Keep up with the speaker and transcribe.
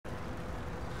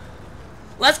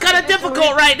That's kind of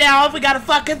difficult right now if we got a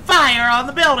fucking fire on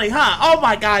the building, huh? Oh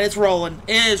my god, it's rolling.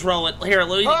 It is rolling. Here,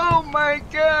 Louis. Oh my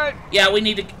god. Yeah, we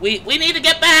need to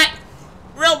get back.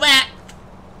 Real back.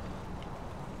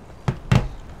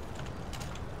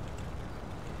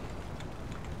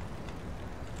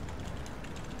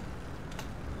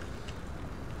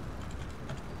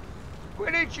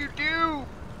 What did you do?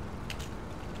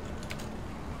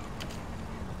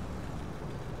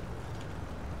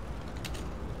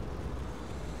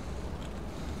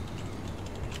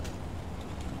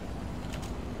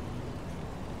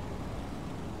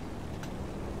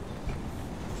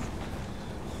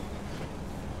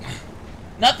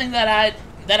 Nothing that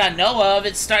I know of.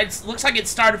 Looks like it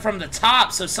started from the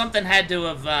top, so something had to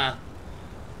have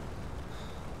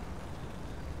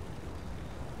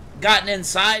gotten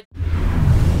inside.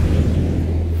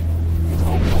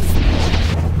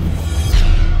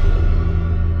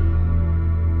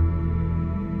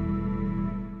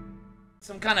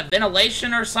 Some kind of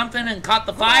ventilation or something and caught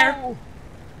the fire. Oh,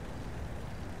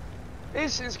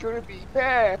 this is gonna be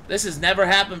bad. This has never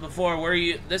happened before.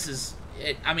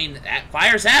 I mean,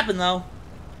 fires happen though.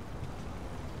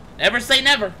 Never say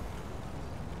never.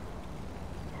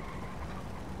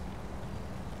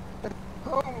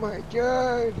 Oh my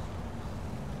god.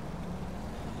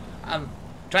 I'm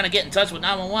trying to get in touch with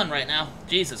 911 right now.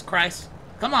 Jesus Christ.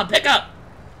 Come on, pick up.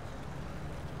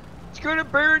 It's gonna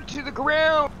burn to the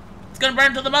ground. It's gonna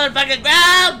burn to the motherfucking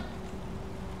ground.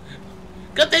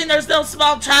 Good thing there's no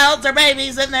small childs or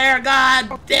babies in there.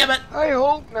 God damn it. I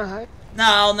hope not.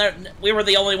 No, we were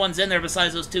the only ones in there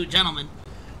besides those two gentlemen.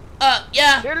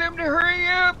 Yeah. Tell him to hurry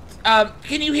up.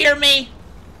 Can you hear me?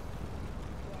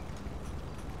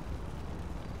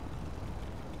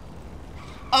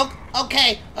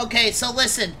 Okay, so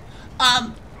listen.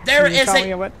 There Can you is tell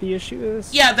me what the issue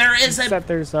is? Yeah, there is that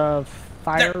there's a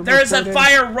fire there is a reported?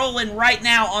 fire rolling right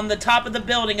now on the top of the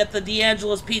building at the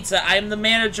D'Angelo's Pizza. I am the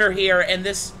manager here, and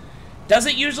this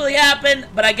doesn't usually happen,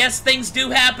 but I guess things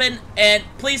do happen, and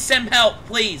please send help,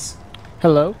 please.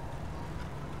 Hello?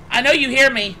 I know you hear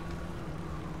me.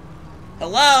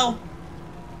 Hello?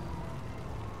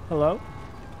 Hello?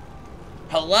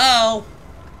 Hello?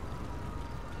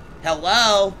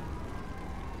 Hello?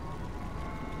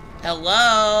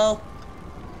 Hello?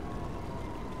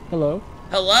 Hello?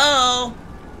 Hello?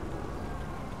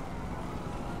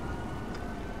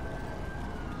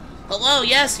 Hello,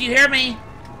 yes, you hear me?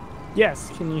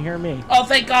 Yes, can you hear me? Oh,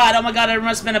 thank God. Oh my God, there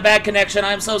must have been a bad connection.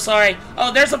 I'm so sorry.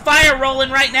 Oh, there's a fire rolling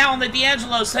right now on the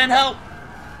D'Angelo. Send help.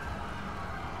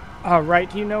 Right,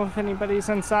 do you know if anybody's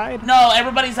inside? No,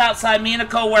 everybody's outside. Me and a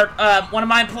coworker, one of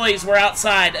my employees were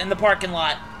outside in the parking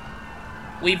lot.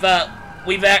 We have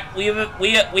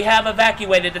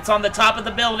evacuated. It's on the top of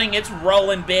the building. It's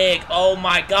rolling big. Oh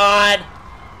my God.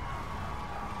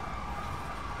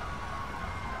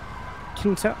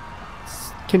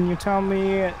 Can you tell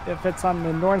me if it's on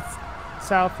the north,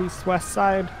 south, east, west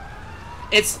side?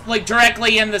 It's like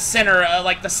directly in the center,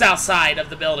 like the south side of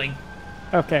the building.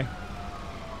 Okay.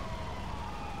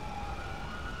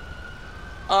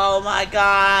 Oh my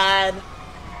God.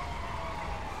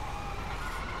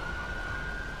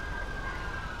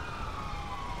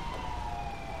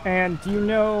 And do you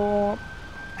know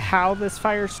how this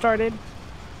fire started?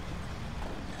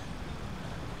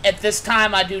 At this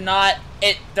time, I do not.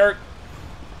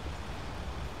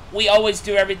 We always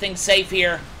do everything safe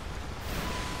here.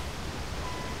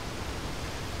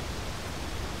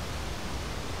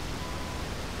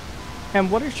 And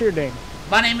what is your name?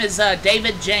 My name is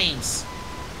David James.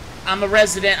 I'm a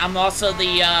resident. I'm also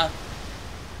the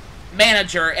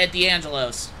manager at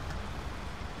D'Angelo's.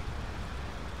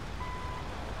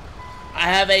 I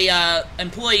have a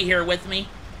employee here with me,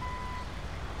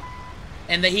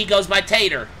 and he goes by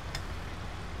Tater.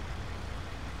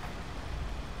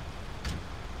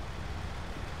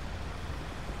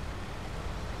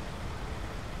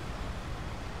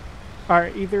 Are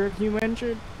either of you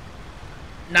injured?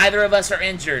 Neither of us are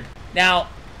injured. Now,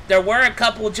 there were a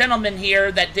couple gentlemen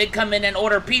here that did come in and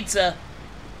order pizza.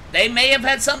 They may have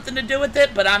had something to do with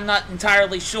it, but I'm not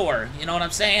entirely sure. You know what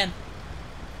I'm saying?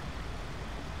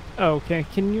 Okay,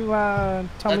 can you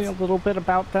tell me a little bit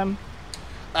about them?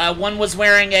 One was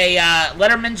wearing a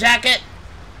Letterman jacket,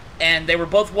 and they were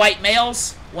both white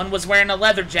males. One was wearing a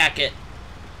leather jacket.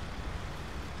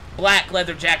 Black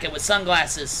leather jacket with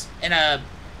sunglasses and a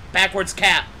backwards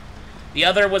cap. The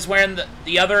other was wearing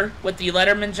the other with the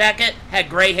Letterman jacket had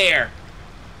gray hair.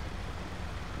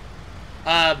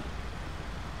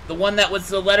 The one that was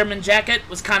the Letterman jacket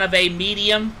was kind of a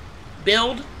medium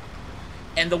build,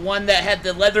 and the one that had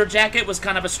the leather jacket was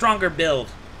kind of a stronger build,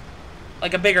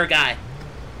 like a bigger guy.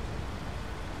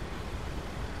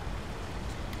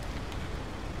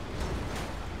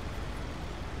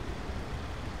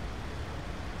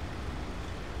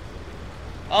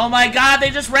 Oh my god, they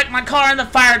just wrecked my car in the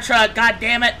fire truck. God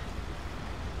damn it.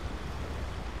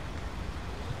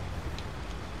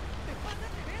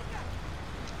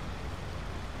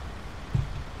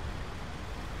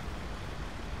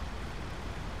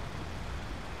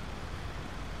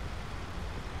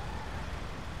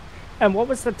 And what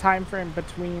was the time frame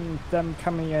between them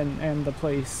coming in and the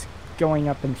place going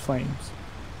up in flames?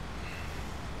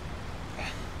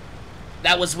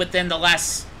 That was within the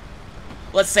last,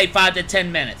 let's say, 5 to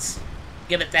 10 minutes.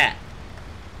 Give it that.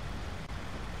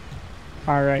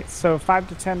 All right, so 5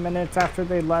 to 10 minutes after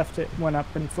they left, it went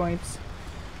up in flames?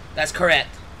 That's correct.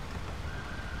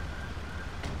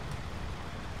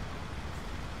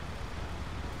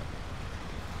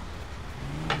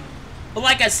 But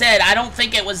like I said, I don't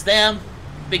think it was them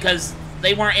because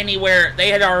they weren't anywhere. They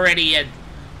had already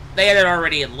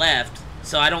left,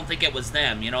 so I don't think it was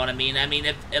them. You know what I mean? I mean,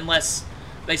 unless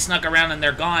they snuck around and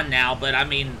they're gone now. But I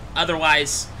mean,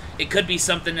 otherwise, it could be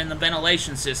something in the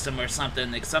ventilation system or something.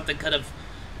 Like something could have,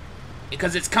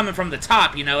 because it's coming from the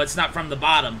top. You know, it's not from the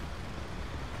bottom.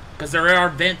 Because there are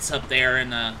vents up there,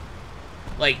 and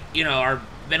like, you know, our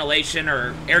ventilation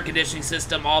or air conditioning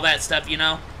system, all that stuff. You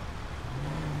know.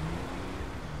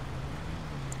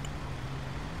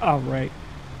 All right.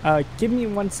 Give me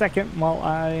 1 second while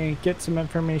I get some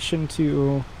information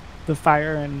to the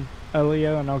fire and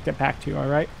Elio, and I'll get back to you, all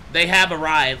right? They have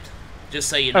arrived, just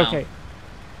so you know. Okay.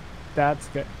 That's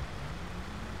good.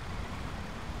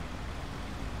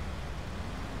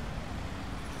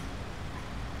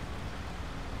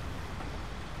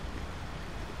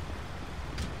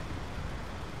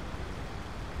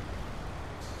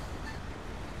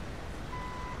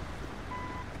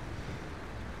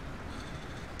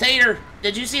 Tater,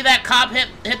 did you see that cop hit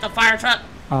the fire truck?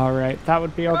 All right, that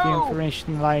would be all the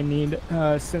information that I need.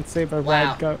 Since they've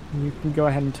arrived, you can go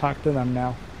ahead and talk to them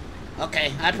now.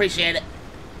 Okay, I appreciate it.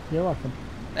 You're welcome.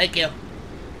 Thank you.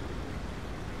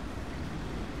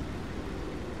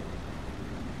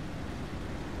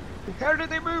 How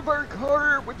did they move our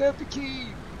car without the key?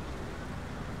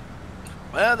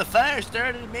 Well, the fire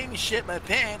started and made me shit my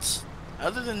pants.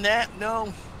 Other than that,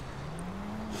 no.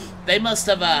 They must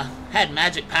have had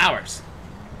magic powers.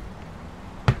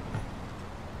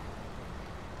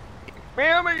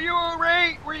 Ma'am, are you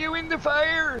alright? Were you in the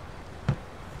fire?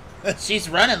 She's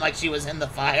running like she was in the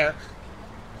fire.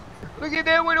 Look at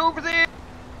that one over there.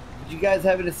 Did you guys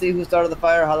happen to see who started the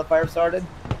fire, how the fire started?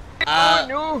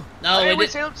 No. I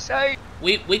was didn't. outside.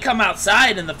 We come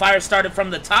outside and the fire started from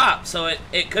the top, so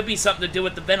it could be something to do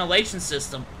with the ventilation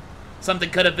system. Something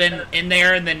could have been in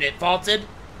there and then it faulted.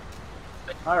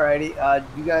 Alrighty,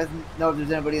 do you guys know if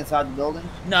there's anybody inside the building?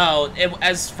 No,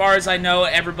 as far as I know,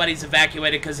 everybody's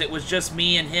evacuated because it was just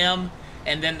me and him.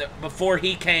 And then before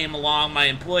he came along, my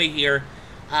employee here,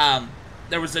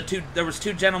 there was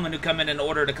two gentlemen who come in and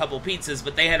ordered a couple pizzas,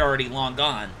 but they had already long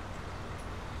gone.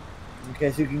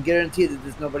 Okay, so you can guarantee that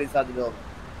there's nobody inside the building?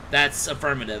 That's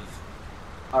affirmative.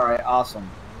 Alright, awesome.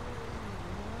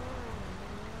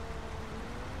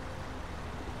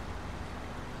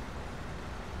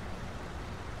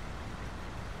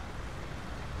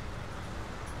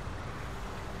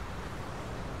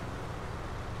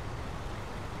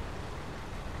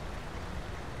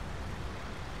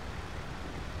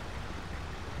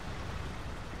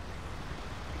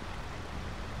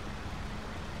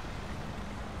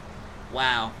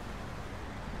 Wow.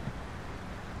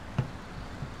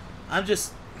 I'm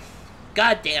just...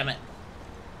 God damn it.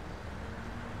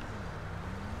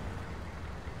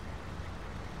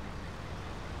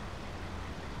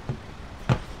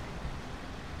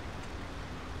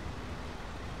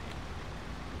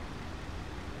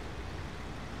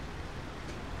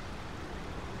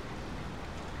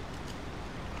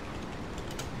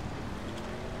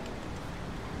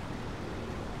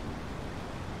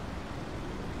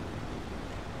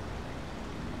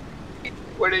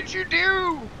 What did you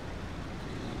do?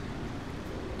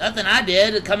 Nothing I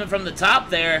did. Coming from the top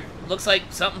there. Looks like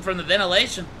something from the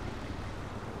ventilation.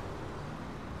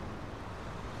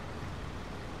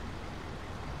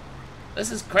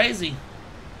 This is crazy.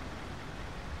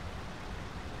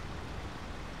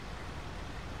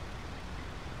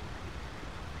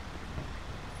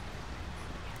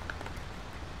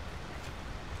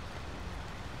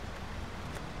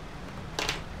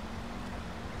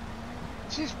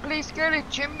 This place got a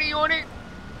chimney on it?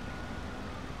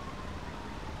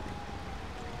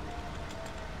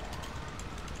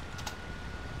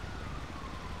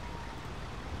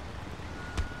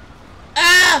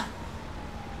 Ah!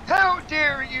 How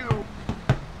dare you?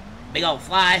 Big old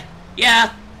fly.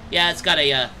 Yeah, it's got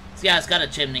a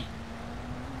chimney.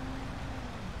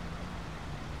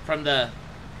 From the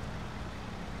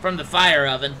from the fire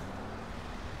oven.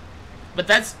 But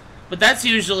that's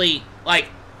usually, like,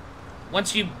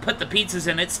 once you put the pizzas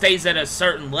in, it stays at a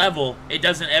certain level. It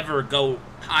doesn't ever go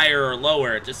higher or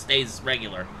lower. It just stays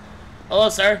regular. Hello,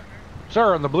 sir.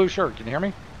 Sir, in the blue shirt, can you hear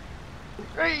me?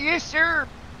 Hey, yes, sir.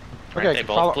 Okay,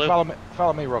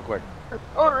 follow me real quick.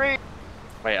 All right.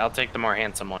 Wait, I'll take the more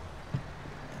handsome one.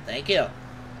 Thank you.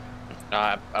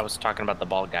 I was talking about the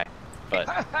bald guy, but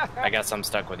I guess I'm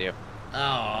stuck with you.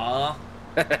 Aww.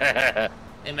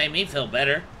 It made me feel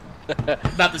better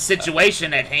about the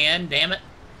situation at hand, damn it.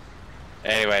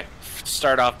 Anyway, to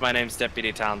start off, my name's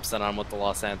Deputy Thompson. I'm with the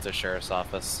Los Santos Sheriff's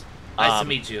Office. Nice to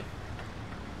meet you.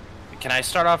 Can I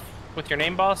start off with your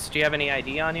name, boss? Do you have any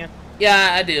ID on you? Yeah,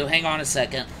 I do. Hang on a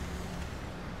second.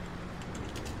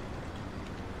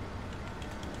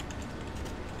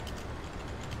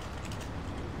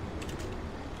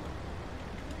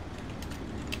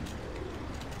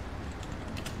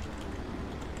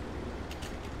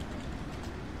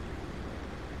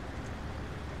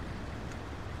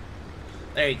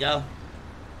 There you go.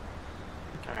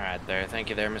 Alright there. Thank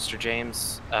you there, Mr.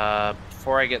 James.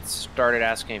 Before I get started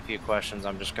asking a few questions,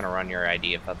 I'm just going to run your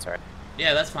ID if that's alright.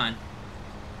 Yeah, that's fine.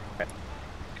 Okay.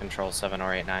 Control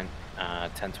 7089,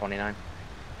 1029.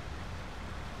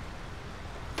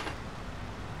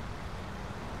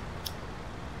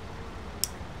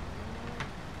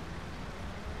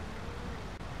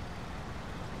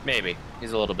 Maybe.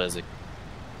 He's a little busy.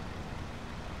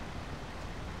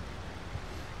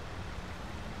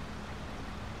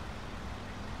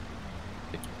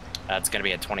 It's going to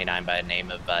be a 29 by the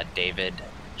name of David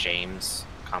James,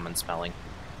 common spelling.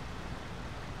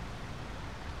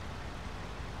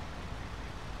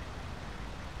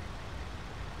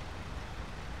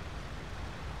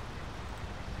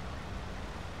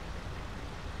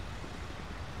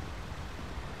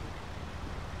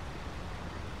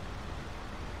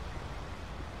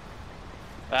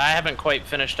 I haven't quite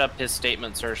finished up his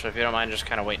statement, sir, so if you don't mind just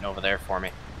kind of waiting over there for me.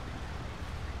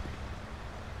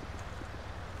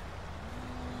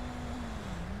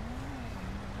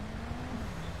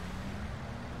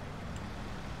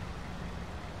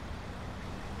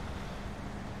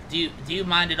 Do you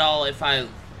mind at all if I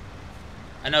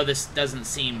know this doesn't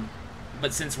seem,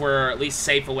 but since we're at least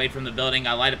safe away from the building,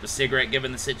 I light up a cigarette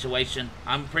given the situation?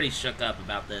 I'm pretty shook up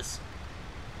about this.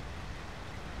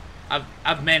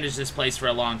 I've managed this place for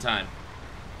a long time.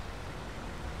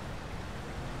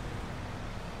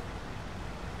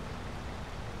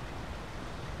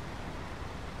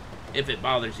 If it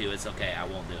bothers you, it's okay. I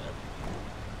won't do it.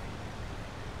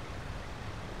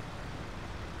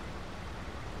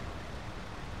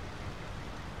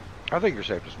 I think you're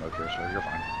safe to smoke here, sir. You're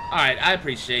fine. Alright, I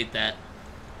appreciate that.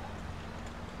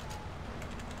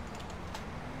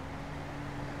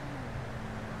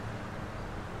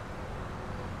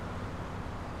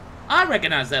 I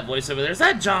recognize that voice over there. Is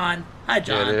that John? Hi,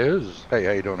 John. It is. Hey,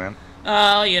 how you doing, man?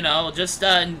 Oh, you know, just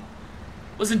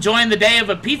was enjoying the day of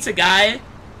a pizza guy,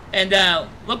 and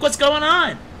look what's going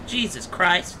on. Jesus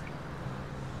Christ.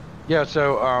 Yeah,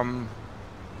 so,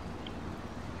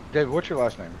 David, what's your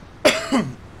last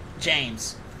name?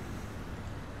 James.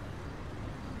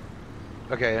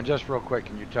 Okay, and just real quick,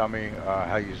 can you tell me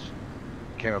how you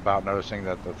came about noticing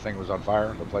that the thing was on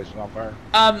fire, the place was on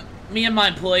fire? Me and my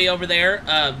employee over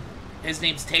there, his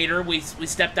name's Tater, we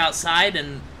stepped outside,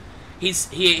 and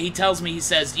he tells me, he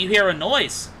says, "You hear a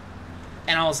noise?"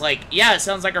 And I was like, "Yeah, it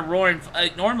sounds like a roaring."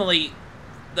 Normally,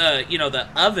 the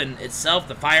oven itself,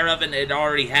 the fire oven, it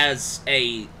already has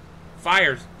a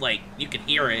fire, like, you can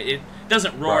hear it. It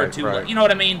doesn't roar too loud. You know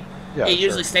what I mean? Yeah, it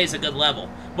usually stays a good level.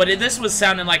 But this was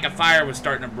sounding like a fire was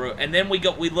starting to brew. And then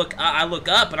I look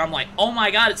up, and I'm like, oh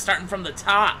my god, it's starting from the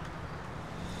top.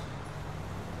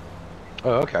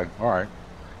 Oh, okay. All right.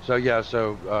 So, yeah,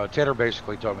 Tater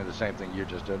basically told me the same thing you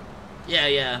just did.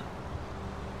 Yeah.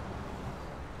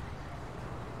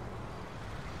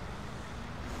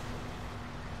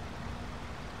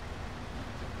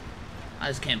 I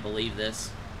just can't believe this.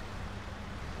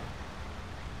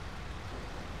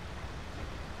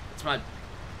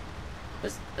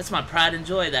 That's my pride and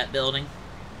joy, that building.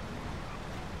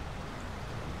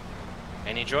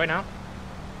 Any joy now?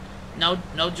 No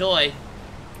joy.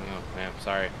 Oh, man,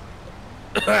 sorry.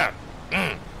 I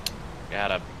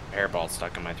had a hairball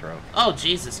stuck in my throat. Oh,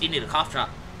 Jesus, you need a cough drop.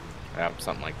 Yeah,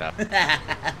 something like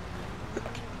that.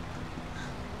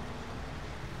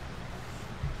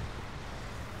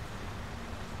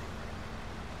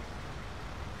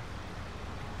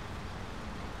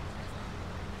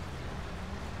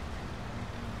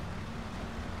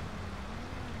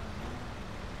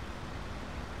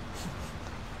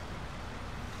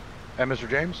 And Mr.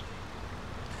 James?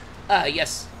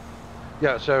 Yes.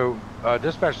 Yeah, so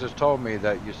dispatch just told me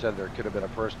that you said there could have been a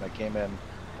person that came in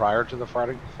prior to the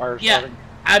fire Yeah, starting?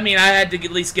 I mean, I had to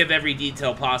at least give every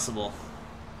detail possible.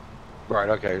 Right,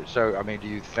 okay. So, I mean, do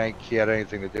you think he had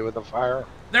anything to do with the fire?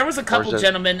 There was a couple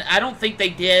gentlemen. I don't think they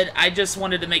did. I just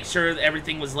wanted to make sure that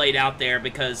everything was laid out there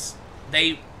because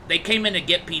they came in to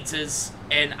get pizzas,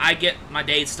 and I get my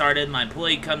day started. My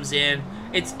employee comes in.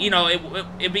 It's, you know,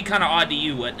 it'd be kind of odd to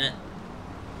you, wouldn't it?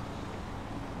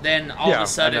 Then all of a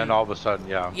sudden... and then all of a sudden,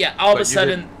 yeah. Yeah, all of a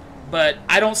sudden... But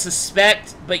I don't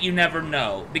suspect, but you never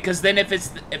know. Because then if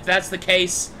that's the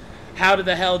case, how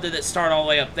the hell did it start all the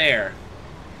way up there?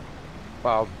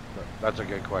 Well, that's a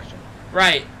good question.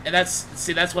 Right, and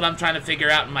that's what I'm trying to figure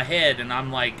out in my head, and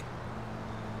I'm like...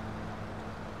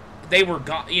 They were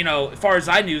gone, you know, as far as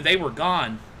I knew, they were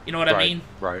gone. You know what I mean?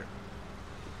 Right.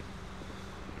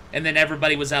 And then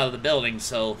everybody was out of the building,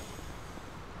 so...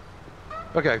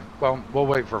 Okay, well, we'll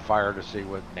wait for fire to see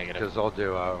what... Negative. Because they'll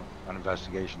do an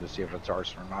investigation to see if it's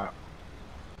arson or not.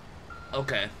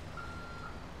 Okay.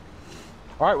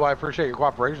 All right, well, I appreciate your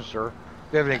cooperation, sir.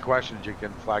 If you have any questions, you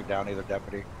can flag down either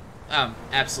deputy.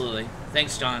 Absolutely.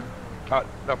 Thanks, John.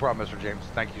 No problem, Mr. James.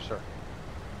 Thank you, sir.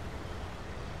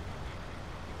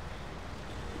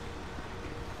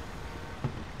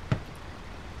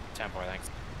 Thanks.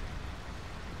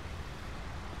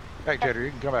 Hey, Tater,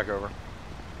 you can come back over.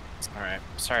 Alright.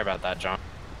 Sorry about that, John.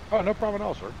 Oh, no problem at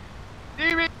all, sir.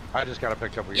 Damn it! I just got to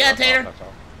pick up where Yeah, you Tater. That's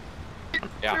all.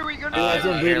 Yeah. What are we gonna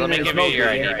do? Here, let me give you your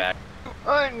ID again. back.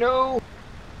 I know.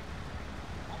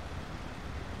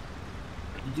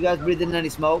 Did you guys breathe in any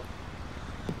smoke?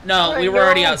 No, we were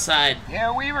already outside.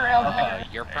 Yeah, we were out there.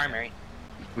 Your primary.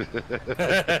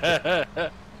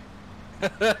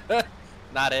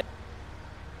 Not it.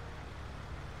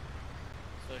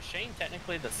 So is Shane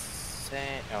technically the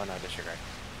same? Oh no, disregard.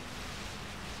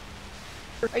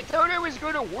 I thought I was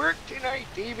gonna work tonight,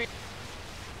 David.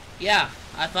 Yeah,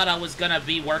 I thought I was gonna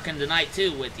be working tonight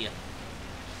too with you.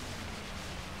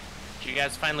 Did you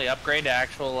guys finally upgrade to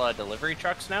actual delivery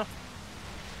trucks now?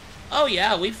 Oh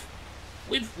yeah, we've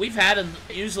had them.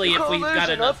 Usually, if we've got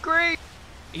an enough. upgrade.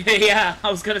 Yeah,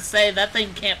 I was gonna say that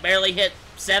thing can't barely hit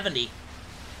 70.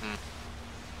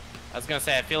 I was gonna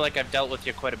say I feel like I've dealt with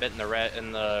you quite a bit in the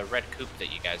red coupe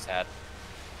that you guys had.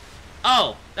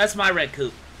 Oh, that's my red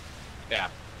coupe. Yeah.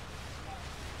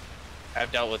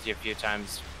 I've dealt with you a few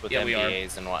times with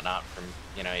MBAs and whatnot from,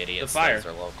 you know, idiots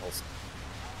or locals.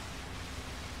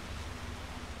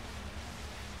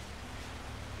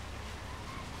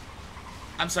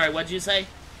 I'm sorry, what'd you say?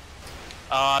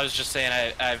 Oh, I was just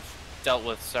saying I've dealt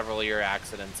with several of your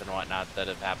accidents and whatnot that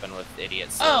have happened with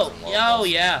idiots. Oh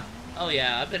yeah. Oh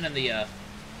yeah, I've been in the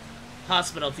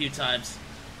hospital a few times.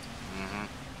 Mm-hmm.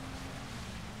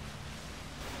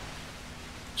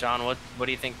 John, what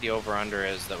do you think the over-under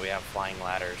is that we have flying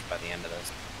ladders by the end of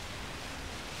this?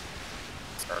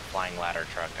 Or a flying ladder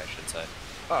truck, I should say.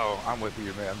 Oh, I'm with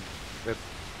you, man.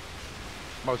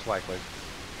 Most likely.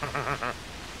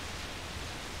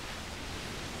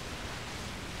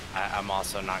 I'm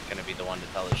also not going to be the one to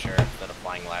tell the sheriff that a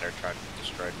flying ladder truck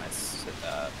destroyed my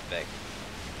Vic.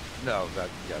 No,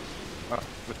 yes.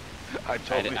 I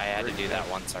totally I had to agree. do that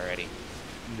once already.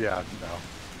 Yeah, no.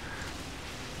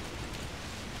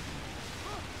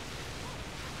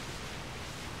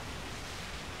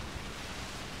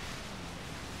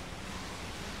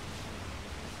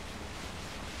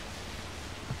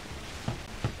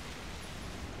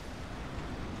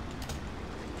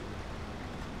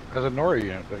 As a NORA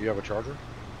unit, don't you have a charger?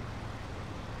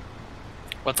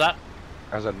 What's that?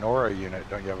 As a NORA unit,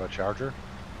 don't you have a charger?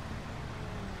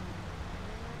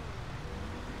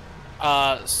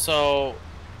 So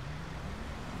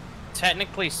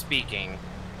technically speaking,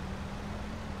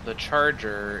 the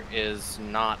charger is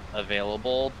not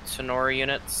available to NORA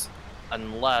units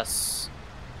unless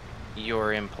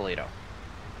you're in Paleto.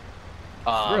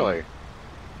 Really?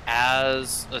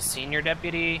 As a senior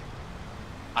deputy,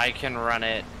 I can run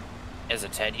it as a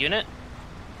TED unit.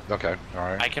 Okay,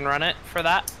 alright. I can run it for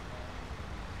that.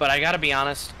 But I gotta be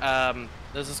honest,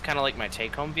 this is kind of like my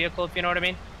take-home vehicle, if you know what I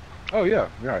mean. Oh yeah,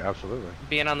 absolutely.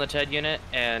 Being on the TED unit,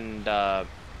 and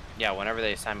yeah, whenever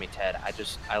they assign me TED,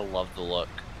 I love the look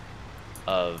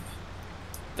of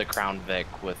the Crown Vic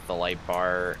with the light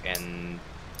bar and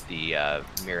the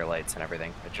mirror lights and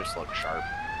everything. It just looks sharp.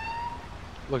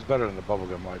 Looks better than the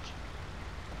bubblegum lights.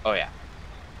 Oh yeah.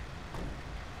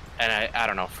 And I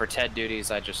don't know, for TED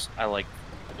duties, I like,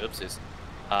 oopsies.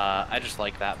 I just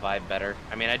like that vibe better.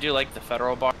 I mean, I do like the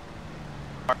federal bar,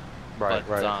 Right,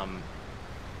 but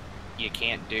you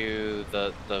can't do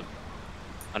the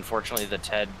unfortunately the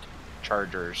TED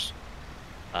chargers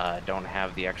don't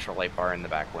have the extra light bar in the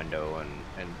back window,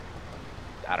 and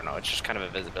I don't know, it's just kind of a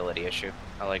visibility issue.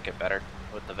 I like it better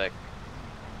with the Vic.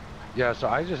 Yeah, so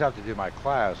I just have to do my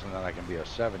class, and then I can be a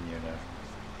 7 unit.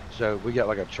 So we got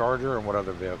like a Charger, and what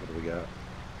other vehicle do we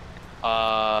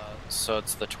got? So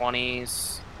it's the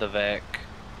 20s, the Vic,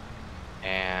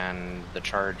 and the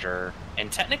Charger.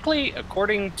 And technically,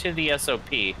 according to the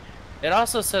SOP, it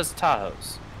also says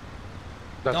Tahoes.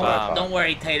 That's what I thought. Don't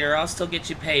worry, Tater. I'll still get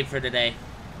you paid for today.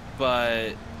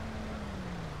 But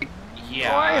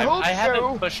yeah, I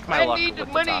haven't pushed my luck need with the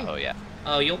the money. Tahoe yet.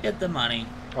 Oh, you'll get the money.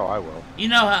 Oh, I will. You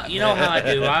know how I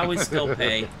do. I always still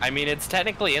pay. I mean, it's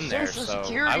technically in there, Social so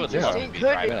Security I would just love to ain't be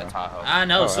good. driving a Tahoe. I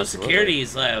know. Oh, Social absolutely.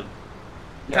 Security's Yeah,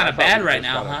 kind I of thought bad we right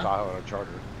just now, got a huh? Tahoe and a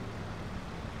Charger.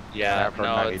 Yeah, And after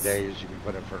no, 90 it's, days, you can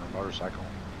put it for a motorcycle.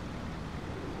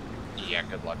 yeah,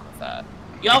 good luck with that.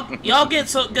 Y'all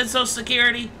get good Social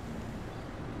Security?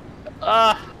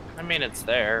 I mean, it's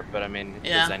there, but I mean,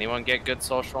 Yeah. does anyone get good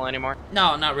social anymore?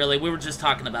 No, not really. We were just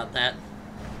talking about that.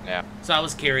 Yeah. So I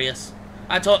was curious.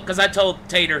 I told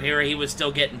Tater here he was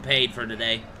still getting paid for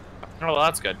today. Oh, well,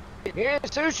 that's good. Yeah,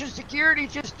 Social Security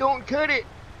just don't cut it.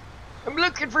 I'm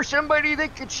looking for somebody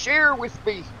that could share with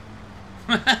me.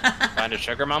 Find a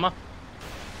sugar mama?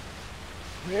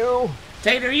 Well,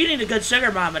 Tater, you need a good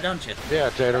sugar mama, don't you? Yeah,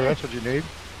 Tater, that's what you need.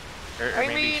 Or I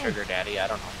maybe mean- sugar daddy, I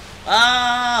don't know.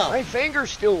 Oh! my finger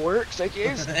still works, I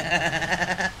guess.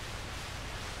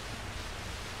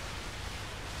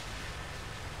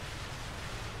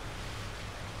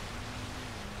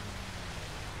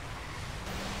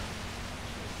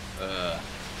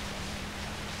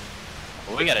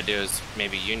 What we gotta do is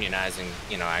maybe unionize and,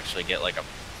 you know, actually get like a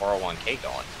 401k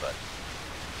going, but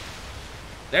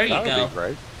There you That would go. be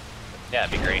great. yeah,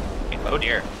 it'd be great. Oh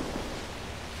dear.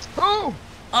 Oh,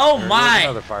 Oh There's my!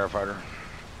 another firefighter.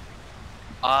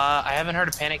 I haven't heard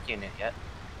of panic unit yet.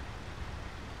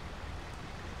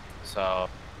 So,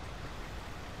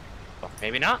 well,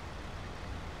 maybe not.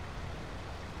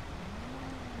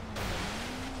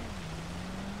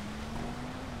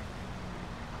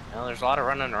 Well, there's a lot of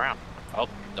running around. Oh,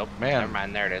 nope. Man. Never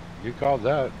mind. There it is. You called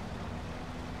that.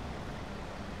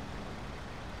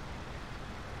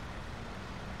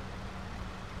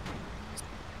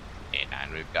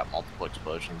 A9, we've got multiple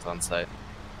explosions on site.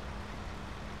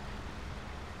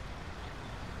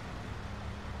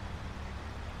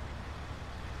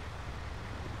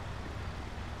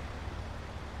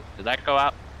 Did that go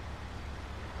out?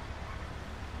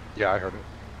 Yeah, I heard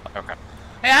it. Okay.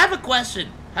 Hey, I have a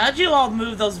question. How'd you all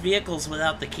move those vehicles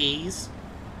without the keys?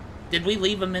 Did we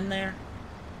leave them in there?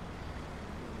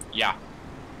 Yeah.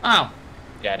 Oh,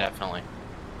 Yeah, definitely.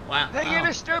 wow. I Oh.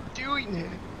 gotta stop doing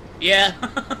that. Yeah.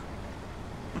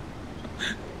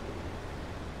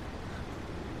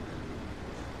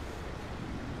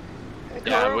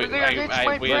 Yeah, Over there, that's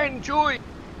my friend Joy.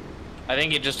 I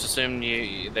think you just assumed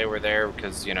they were there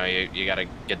because, you know, you got to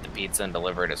get the pizza and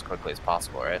deliver it as quickly as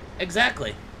possible, right?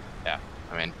 Exactly. Yeah.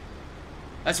 I mean,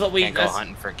 That's what we. can't go That's,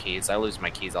 hunting for keys. I lose my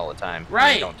keys all the time. I mean,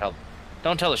 Right.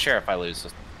 don't tell the sheriff I lose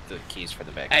the keys for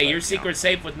the Vic. hey, but, your you secret's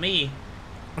safe with me.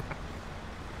 know.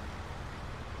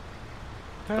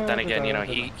 But then again, you know,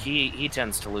 he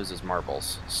tends to lose his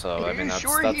marbles. So Are I mean, you that's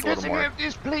sure that's he a little doesn't more. have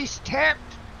this place tapped?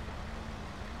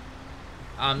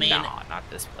 I mean, No, not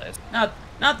this place.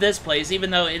 not this place. Even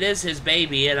though it is his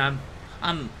baby, and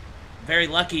I'm very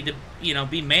lucky to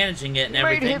be managing it and He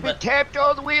might everything. have it But tapped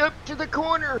all the way up to the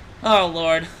corner. oh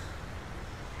Lord,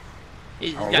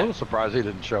 he's I'm a got little surprised he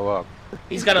didn't show up.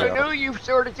 he's got I a know you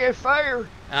started that fire.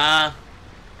 I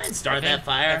didn't start I think- that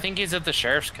fire. I think he's at the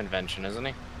sheriff's convention, isn't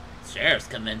he? Sheriff's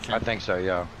convention. I think so,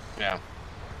 yeah. Yeah.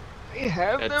 They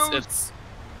have those.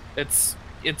 It's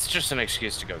just an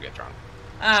excuse to go get drunk.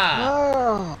 Ah,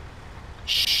 Oh,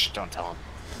 Shh! Don't tell him.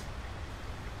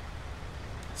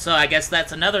 so I guess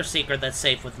that's another secret that's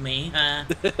safe with me.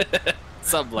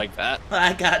 Something like that.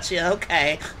 I got you.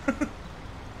 Okay. Is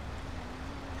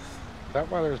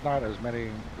that why there's not as many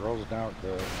girls down at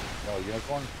the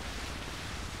Unicorn?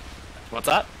 What's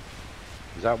that?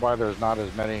 Is that why there's not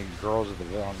as many girls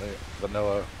at on the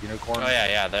Vanilla Unicorn? Oh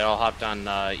yeah. They all hopped on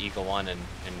Eagle One and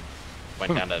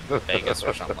went down to Vegas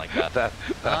or something like that. that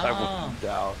I Oh. wouldn't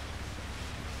doubt.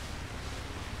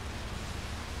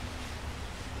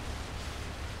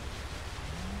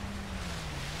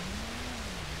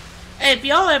 Hey, if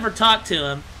y'all ever talk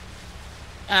to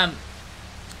him,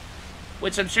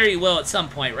 which I'm sure you will at some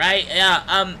point, right?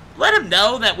 Yeah. Let him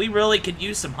know that we really could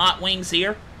use some hot wings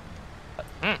here.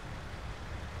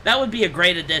 That would be a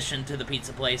great addition to the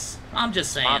pizza place. I'm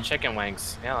just saying. Chicken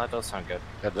wings. Yeah, that does sound good.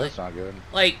 That does sound good.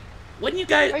 Like, Wouldn't you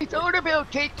guys? I thought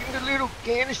about taking the little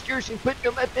canisters and putting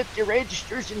them up at the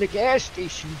registers in the gas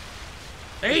station.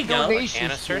 There you go. Donations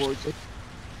Canisters? towards it.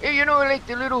 Yeah, you know, like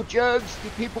the little jugs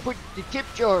that people put the tip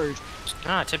jars.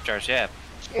 Ah, tip jars, yeah.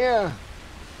 Yeah.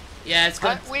 Yeah, it's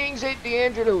good. Hot wings at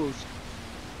D'Angelo's.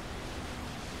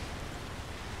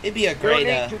 It'd be a great.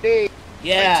 Donate today.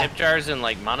 Yeah. Like tip jars in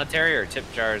like monetary, or tip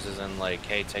jars as in like,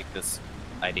 hey, take this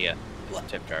idea.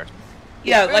 Tip jars.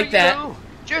 Yeah, Well, like you that. know,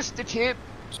 just the tip.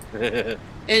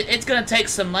 It's gonna take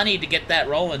some money to get that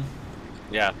rolling.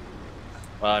 Yeah.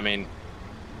 Well, I mean,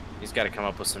 he's got to come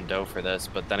up with some dough for this.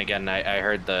 But then again, I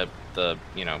heard the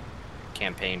you know,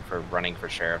 campaign for running for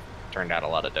sheriff turned out a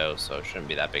lot of dough, so it shouldn't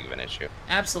be that big of an issue.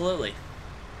 Absolutely.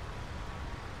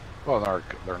 Well,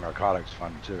 their narcotics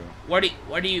fund too. Why do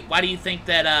you think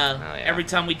that yeah. every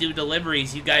time we do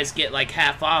deliveries, you guys get like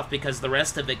half off because the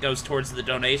rest of it goes towards the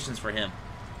donations for him?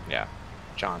 Yeah.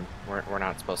 John, we're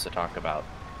not supposed to talk about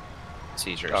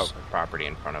seizures of property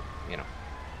in front of, you know.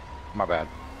 My bad.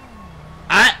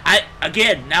 I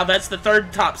again, now that's the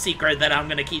third top secret that I'm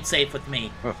gonna keep safe with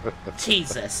me.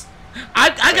 Jesus. I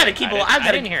gotta keep.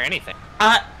 I didn't hear anything.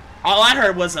 All I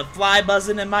heard was a fly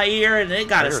buzzing in my ear, and it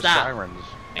gotta stop. Sirens.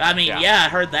 I mean, yeah, I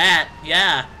heard that.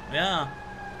 Yeah, yeah.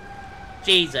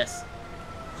 Jesus.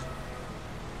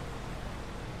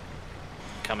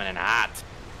 Coming in hot.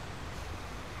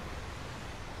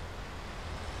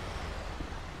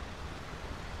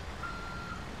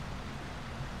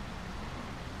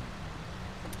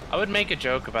 I would make a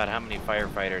joke about how many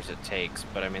firefighters it takes,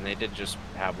 but I mean, they did just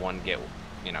have one get,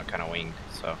 you know, kind of winged,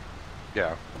 so.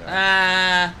 Yeah.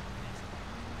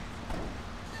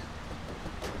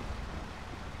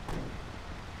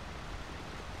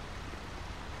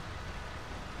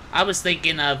 I was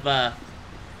thinking of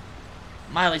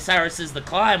Miley Cyrus's The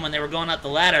Climb when they were going up the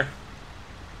ladder.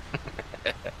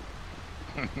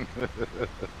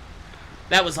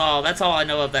 That was all. That's all I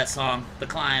know of that song, The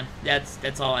Climb.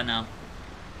 That's all I know.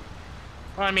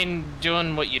 Well, I mean,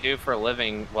 doing what you do for a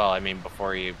living, well, I mean,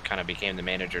 before you kind of became the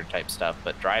manager type stuff,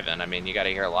 but driving, I mean, you got to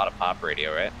hear a lot of pop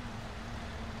radio, right?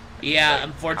 Yeah, like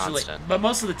unfortunately. constant. But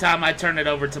most of the time I turn it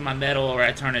over to my metal, or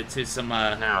I turn it to some,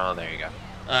 No, there you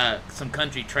go. some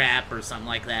country trap or something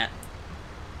like that.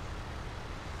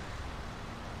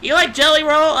 You like Jelly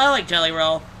Roll? I like Jelly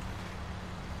Roll.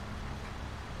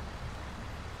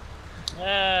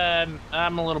 I'm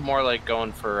a little more like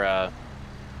going for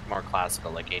more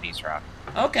classical, like 80s rock.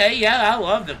 Okay, yeah, I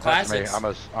love the That's me.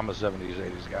 classics. I'm a 70s,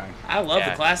 80s guy. I love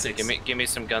the classics. Give me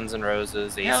some Guns N'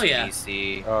 Roses, Hell yeah.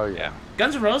 AC/DC. Oh yeah.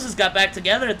 Guns N' Roses got back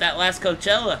together at that last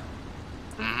Coachella.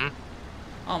 Mm-hmm.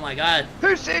 Oh my god.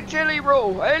 Who said jelly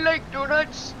roll? I like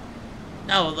donuts.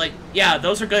 No, like, yeah,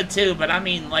 those are good too, but I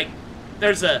mean, like,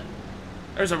 there's a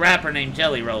rapper named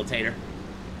Jelly Roll, Tater.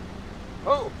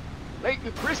 Oh, like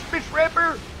a Christmas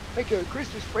wrapper? Like a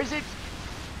Christmas present?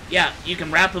 Yeah, you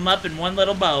can wrap them up in one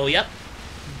little bow, yep.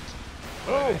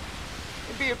 Oh,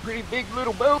 it'd be a pretty big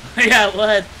little boat. Yeah, it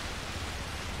would.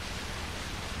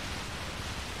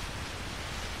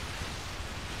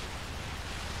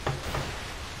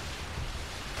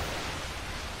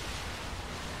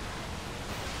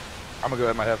 I'm gonna go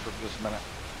ahead my head for just a minute.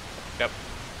 Yep.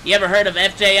 You ever heard of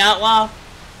FJ Outlaw?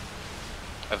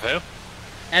 Of who?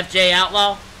 FJ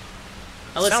Outlaw?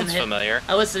 Sounds familiar.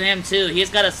 I listen to him too.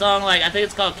 He's got a song like, I think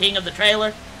it's called King of the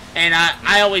Trailer. And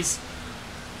I always,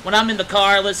 when I'm in the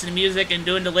car listening to music and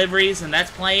doing deliveries and that's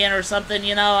playing or something,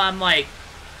 you know, I'm like,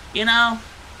 you know,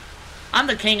 I'm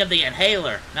the king of the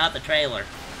inhaler, not the trailer.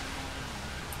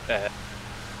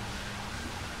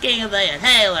 King of the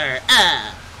inhaler,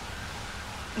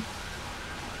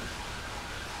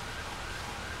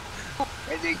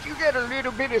 I think you got a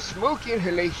little bit of smoke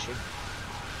inhalation.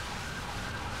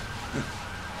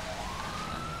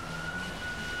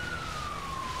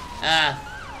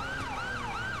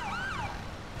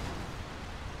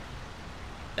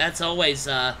 That's always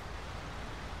a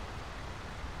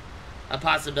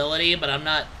possibility, but I'm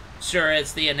not sure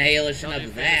it's the inhalation Do of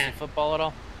fantasy that. football at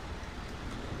all?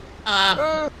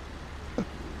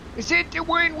 Is it the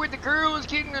one where the girl is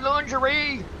getting the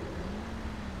lingerie?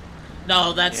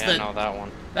 No, that's Yeah, no, that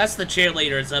one. that's the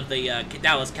cheerleaders of the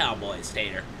Dallas Cowboys,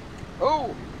 Tater.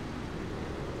 Oh,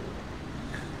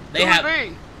 They have.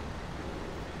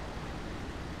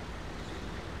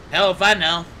 Hell if I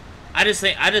know. I just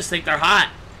think they're hot.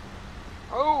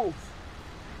 Oh,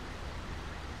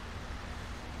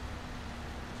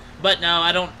 But no,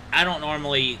 I don't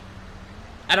normally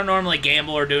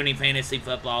gamble or do any fantasy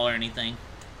football or anything.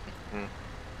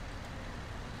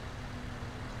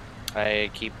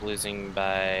 I keep losing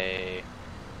by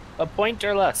a point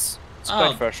or less. It's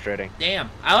quite frustrating. Damn.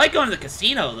 I like going to the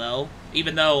casino, though.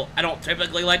 Even though I don't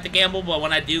typically like to gamble, but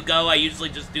when I do go, I usually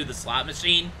just do the slot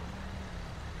machine.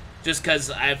 Just because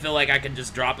I feel like I can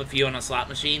just drop a few on a slot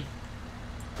machine.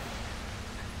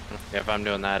 If I'm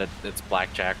doing that, it's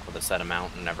blackjack with a set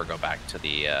amount and never go back to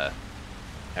the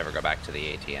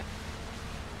ATM.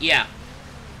 Yeah.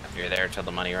 You're there till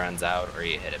the money runs out, or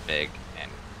you hit it big,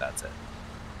 and that's it.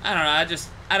 I don't know.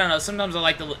 I don't know. Sometimes I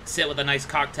like to sit with a nice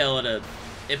cocktail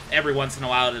every once in a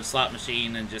while at a slot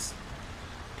machine and just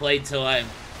play till I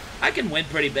can win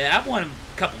pretty bad. I've won a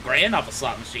couple grand off a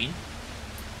slot machine.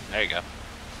 There you go.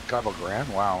 Couple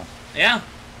grand? Wow. Yeah.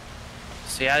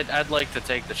 See, I'd like to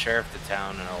take the sheriff to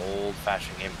town in an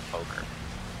old-fashioned game of poker.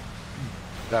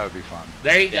 That would be fun.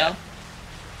 There you go.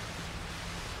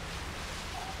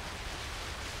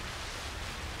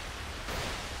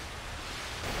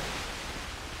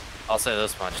 I'll say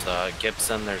this much though,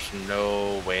 Gibson, there's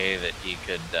no way that he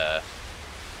could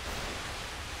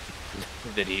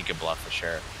bluff the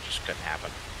sheriff. It just couldn't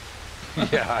happen.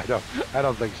 Yeah, I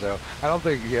don't think so. I don't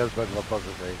think he has much of a poker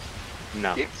face.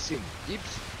 No. Gibson.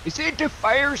 Is it the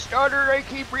fire starter I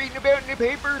keep reading about in the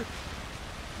paper?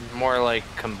 More like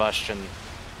combustion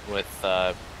with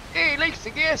Hey, like the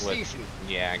gas station.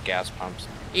 Yeah, gas pumps.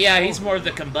 Yeah, he's more of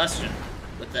the combustion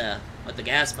with the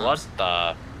gas pumps. What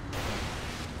the?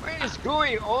 What is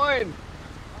going on?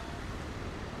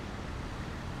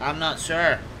 I'm not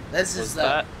sure. This is the.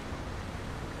 That?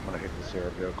 I'm gonna hit this air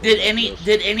vehicle. Did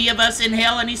any of us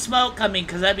inhale any smoke? I mean,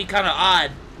 because that'd be kind of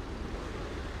odd.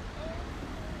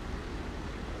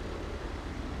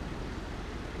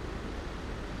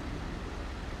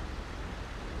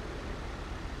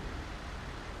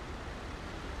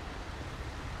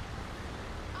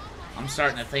 I'm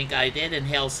starting to think I did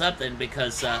inhale something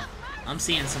because I'm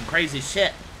seeing some crazy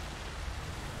shit.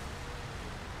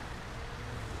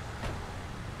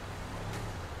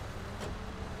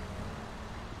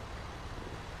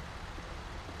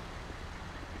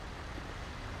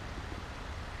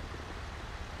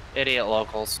 Idiot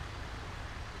locals.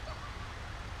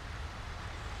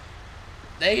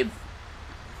 They've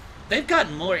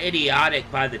gotten more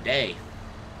idiotic by the day.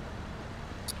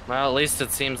 Well, at least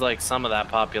it seems like some of that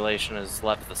population has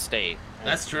left the state.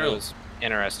 That's true. It was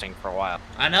interesting for a while.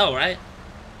 I know, right?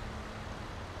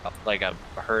 Like a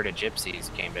herd of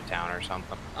gypsies came to town or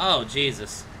something. Oh,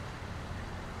 Jesus.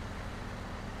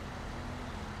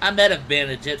 I met a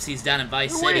band of gypsies down in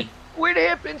Vice City. What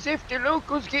happens if the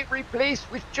locals get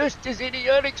replaced with just as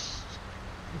idiotic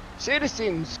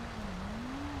citizens?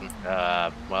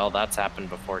 Well, that's happened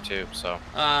before too, so...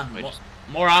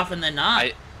 more often than not.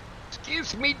 It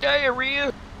gives me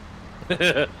diarrhea.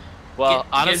 Well,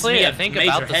 honestly, I think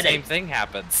about the headache. same thing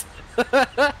happens.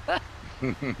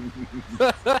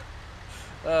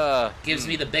 Gives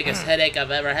me the biggest headache I've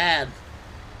ever had.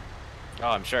 Oh,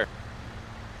 I'm sure.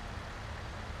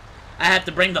 I have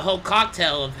to bring the whole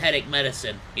cocktail of headache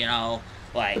medicine, you know,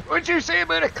 like... What'd you say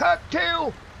about a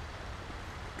cocktail?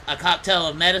 A cocktail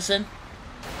of medicine?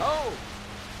 Oh.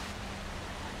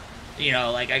 You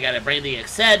know, like I gotta bring the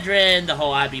Excedrin, the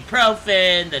whole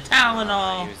ibuprofen, the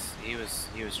Tylenol. He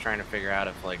was trying to figure out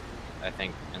if, like, I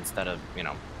think instead of, you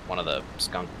know, one of the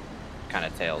skunk kind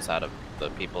of tails out of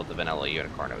the people at the Vanilla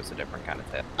Unicorn, it was a different kind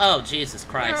of tail. Oh, Jesus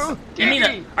Christ. No, You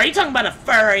mean are you talking about a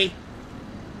furry?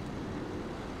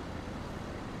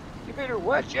 You better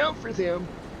watch out for them.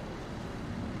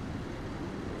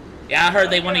 Yeah, I heard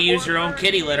they want to use your own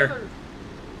kitty litter.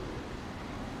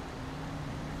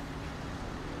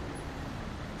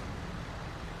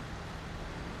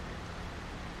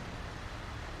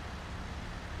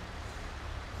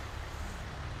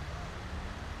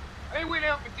 I went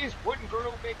out with this one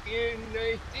girl back in,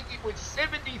 I think it was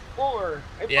 74.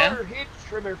 I Yeah? bought her hedge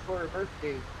trimmer for her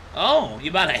birthday. Oh,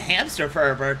 you bought a hamster for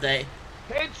her birthday.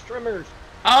 Hedge trimmers.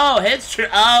 Oh,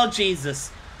 oh,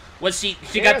 Jesus. Was she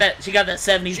got that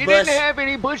 70s She bush? didn't have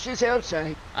any bushes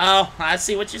outside. Oh, I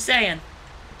see what you're saying.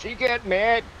 She got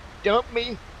mad, dumped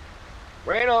me,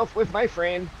 ran off with my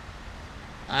friend.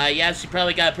 Yeah, she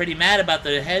probably got pretty mad about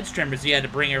the hedge trimmers. You had to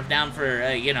bring her down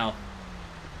for, you know,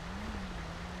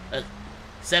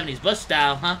 70s bush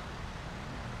style, huh?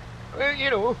 Well, you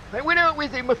know, I went out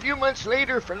with him a few months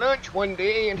later for lunch one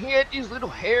day, and he had these little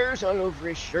hairs all over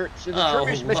his shirt, so the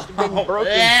trimmers must have been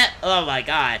broken. Oh my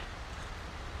God.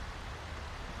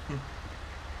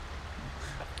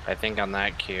 I think on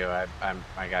that cue, I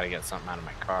gotta get something out of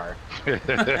my car.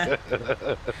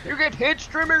 You got hedge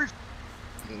trimmers?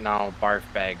 No, barf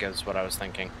bag is what I was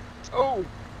thinking. Oh.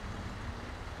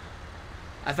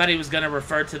 I thought he was going to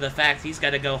refer to the fact he's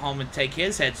got to go home and take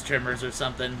his hedge trimmers or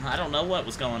something. I don't know what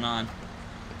was going on.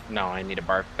 No, I need a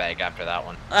barf bag after that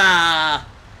one.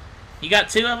 You got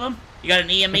 2 of them? You got an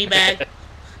EME bag?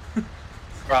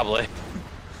 Probably.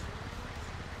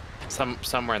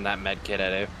 Somewhere in that med kit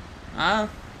I do.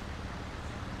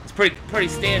 It's pretty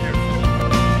standard.